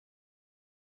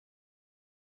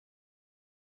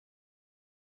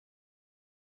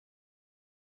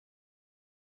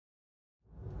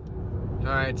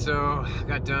Alright, so I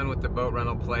got done with the boat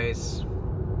rental place.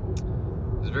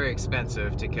 It was very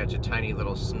expensive to catch a tiny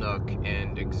little snook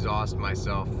and exhaust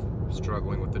myself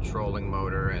struggling with the trolling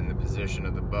motor and the position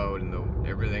of the boat and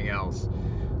everything else.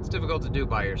 It's difficult to do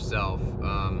by yourself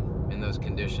in those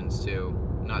conditions too.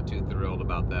 Not too thrilled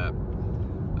about that.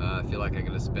 I feel like I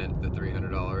could have spent the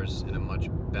 $300 in a much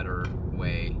better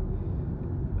way.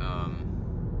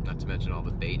 Not to mention all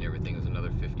the bait and everything was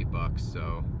another 50 bucks,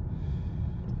 so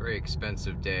very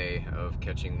expensive day of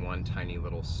catching one tiny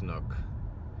little snook.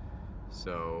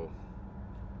 So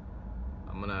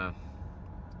I'm gonna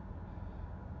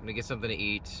get something to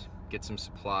eat, get some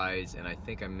supplies, and I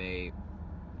think I may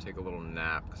take a little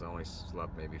nap because I only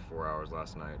slept maybe 4 hours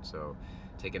last night. So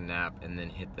take a nap and then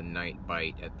hit the night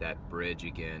bite at that bridge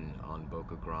again on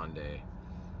Boca Grande,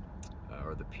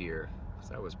 or the pier, because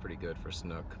that was pretty good for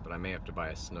snook. But I may have to buy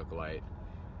a snook light,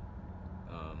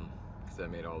 because that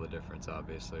made all the difference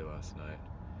obviously last night.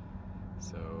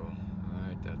 So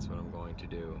alright, that's what I'm going to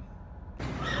do.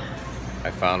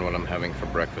 I found what I'm having for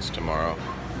breakfast tomorrow.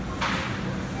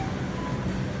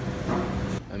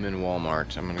 I'm in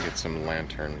Walmart. I'm gonna get some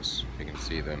lanterns, if you can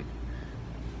see them,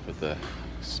 for the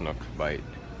snook bite,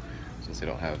 since they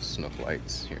don't have snook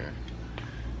lights here.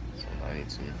 So I need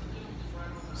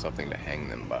something to hang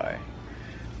them by.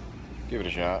 Give it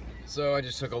a shot. So I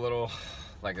just took a little,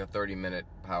 like a 30-minute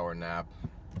power nap,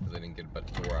 because I didn't get but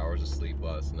 4 hours of sleep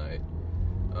last night.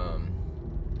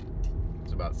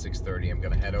 It's about 6:30. I'm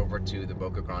gonna head over to the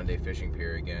Boca Grande fishing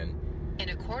pier again. In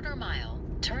a quarter mile,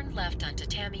 turn left onto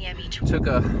Tamiami. Took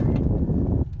a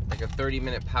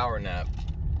 30-minute power nap,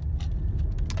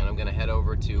 and I'm gonna head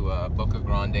over to Boca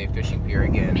Grande fishing pier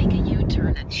again. Make a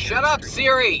U-turn at Shut up,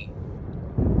 Siri!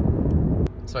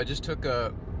 So I just took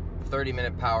a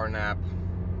 30-minute power nap,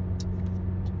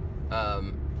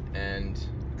 and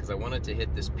because I wanted to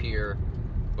hit this pier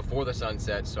before the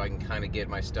sunset so I can kind of get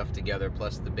my stuff together,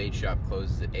 plus the bait shop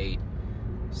closes at 8.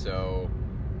 So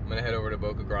I'm gonna head over to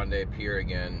Boca Grande pier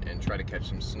again and try to catch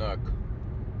some snook.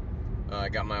 I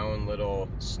got my own little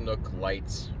snook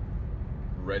lights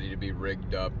ready to be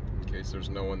rigged up in case there's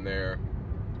no one there,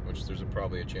 which there's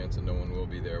probably a chance that no one will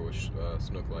be there with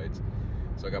snook lights.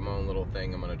 So I got my own little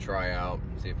thing I'm gonna try out,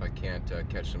 see if I can't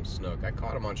catch some snook. I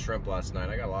caught them on shrimp last night.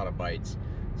 I got a lot of bites,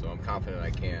 so I'm confident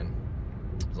I can,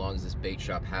 as long as this bait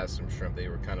shop has some shrimp. They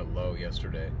were kind of low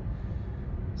yesterday.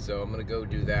 So I'm gonna go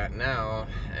do that now,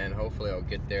 and hopefully I'll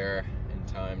get there in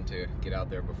time to get out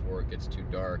there before it gets too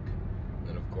dark. And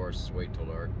then of course wait till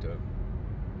dark to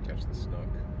catch the snook.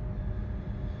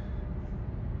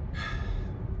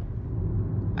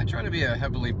 I try to be a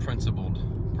heavily principled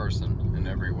person in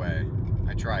every way.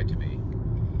 I tried to be.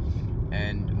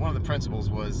 And one of the principles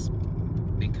was,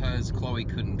 because Chloe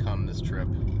couldn't come this trip,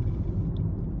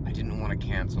 I didn't want to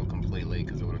cancel completely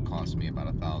because it would have cost me about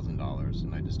 $1,000,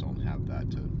 and I just don't have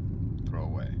that to throw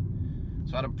away.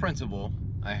 So out of principle,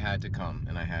 I had to come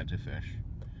and I had to fish.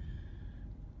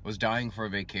 Was dying for a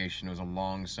vacation. It was a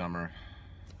long summer.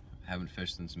 I haven't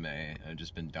fished since May. I've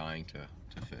just been dying to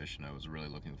fish, and I was really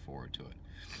looking forward to it.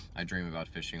 I dream about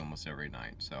fishing almost every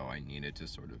night, so I needed to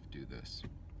sort of do this.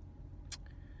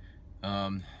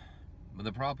 But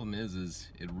the problem is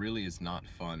it really is not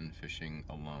fun fishing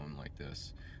alone like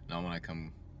this. Not when I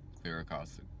come clear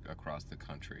across the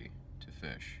country to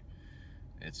fish.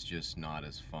 It's just not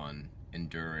as fun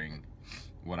enduring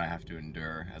what I have to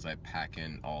endure as I pack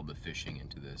in all the fishing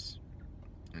into this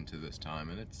time,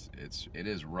 and it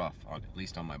is rough, at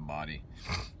least on my body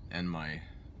and my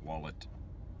wallet.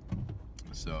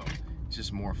 So it's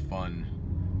just more fun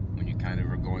when you kind of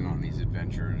are going on these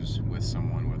adventures with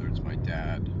someone, whether it's my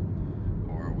dad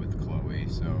or with Chloe.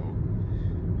 So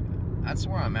that's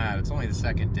where I'm at. It's only the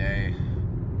second day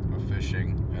of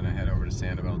fishing, and I head over to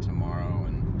Sanibel tomorrow,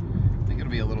 and I think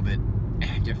it'll be a little bit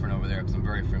different over there because I'm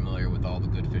very familiar with all the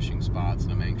good fishing spots,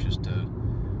 and I'm anxious to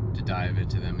dive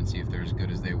into them and see if they're as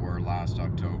good as they were last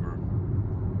October.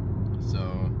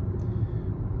 So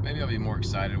maybe I'll be more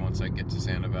excited once I get to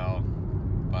Sanibel,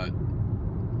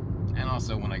 and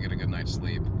also when I get a good night's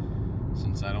sleep.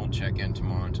 Since I don't check in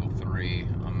tomorrow until 3,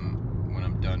 when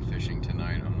I'm done fishing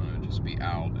tonight, I'm gonna just be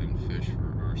out and fish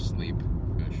or sleep.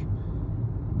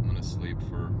 I'm gonna sleep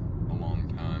for a long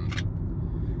time.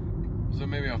 So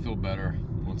maybe I'll feel better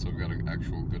once I've got an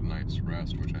actual good night's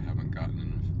rest, which I haven't gotten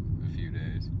in a few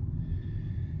days.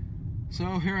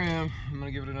 So here I am. I'm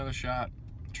gonna give it another shot.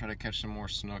 Try to catch some more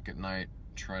snook at night.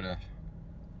 Try to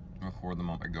record them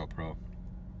on my GoPro.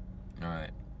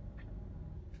 Alright.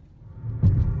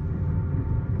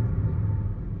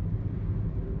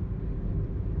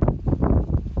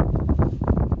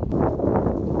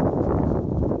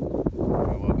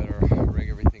 Well, I better rig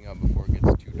everything up before it gets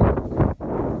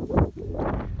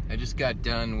got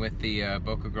done with the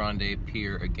Boca Grande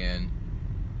pier again,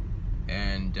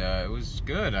 and it was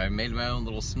good. I made my own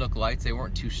little snook lights. They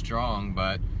weren't too strong,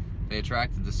 but they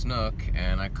attracted the snook,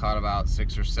 and I caught about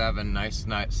 6 or 7 nice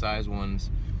size ones,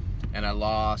 and I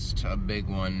lost a big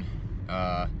one.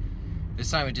 This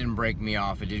time it didn't break me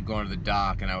off. It did go under the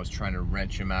dock, and I was trying to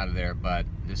wrench him out of there, but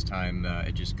this time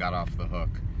it just got off the hook.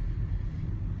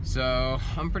 So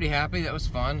I'm pretty happy. That was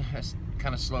fun. I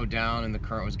kind of slowed down, and the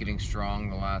current was getting strong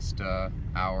the last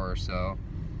hour or so.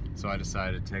 So I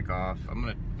decided to take off. I'm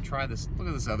gonna try this. Look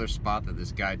at this other spot that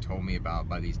this guy told me about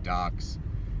by these docks.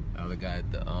 The guy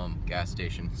at the gas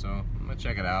station. So I'm gonna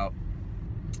check it out.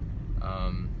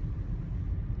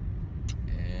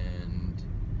 And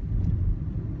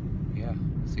yeah,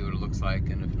 see what it looks like.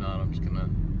 And if not, I'm just gonna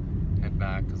head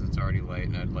back because it's already late,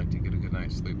 and I'd like to get a good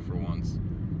night's sleep for once.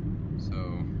 So,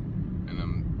 and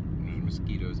there's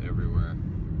mosquitoes everywhere.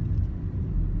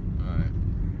 Alright.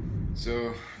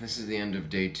 So, this is the end of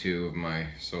day 2 of my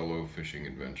solo fishing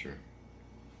adventure.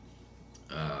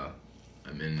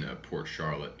 I'm in Port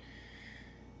Charlotte.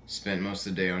 Spent most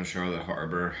of the day on Charlotte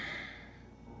Harbor.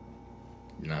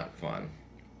 Not fun.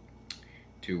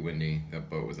 Too windy. That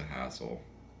boat was a hassle.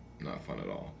 Not fun at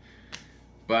all.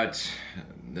 But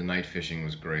the night fishing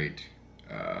was great.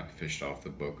 Fished off the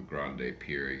Boca Grande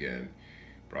pier again.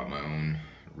 Brought my own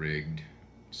rigged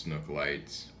snook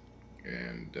lights,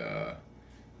 and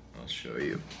I'll show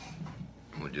you.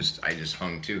 I just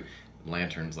hung 2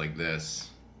 lanterns like this.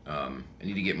 I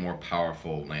need to get more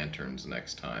powerful lanterns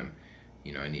next time.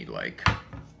 You know, I need like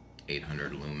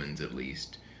 800 lumens at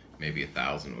least. Maybe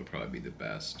 1,000 would probably be the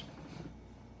best.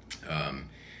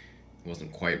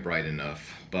 Wasn't quite bright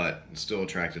enough, but still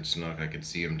attracted snook. I could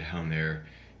see them down there,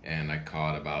 and I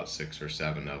caught about 6 or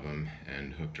 7 of them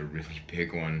and hooked a really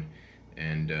big one.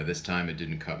 And this time it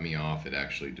didn't cut me off. It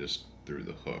actually just threw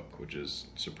the hook, which is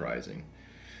surprising.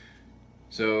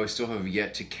 So I still have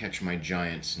yet to catch my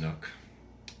giant snook,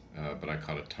 but I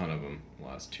caught a ton of them the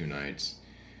last 2 nights.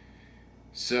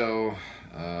 So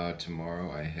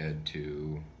tomorrow I head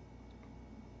to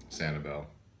Sanibel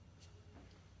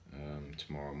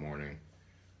tomorrow morning.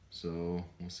 So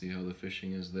we'll see how the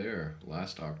fishing is there.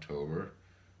 Last October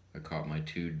I caught my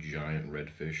 2 giant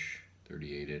redfish,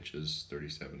 38 inches,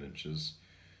 37 inches.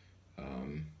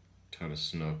 Ton of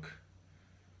snook.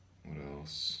 What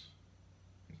else?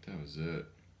 I think that was it.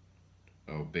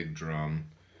 Oh, big drum.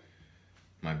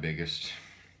 My biggest.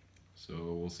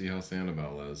 So we'll see how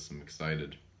Sanibel is. I'm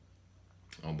excited.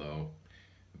 Although,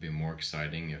 it would be more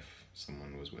exciting if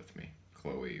someone was with me.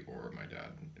 Chloe or my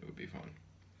dad. It would be fun.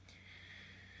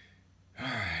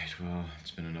 Alright, well,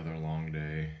 it's been another long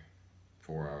day.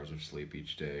 4 hours of sleep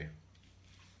each day.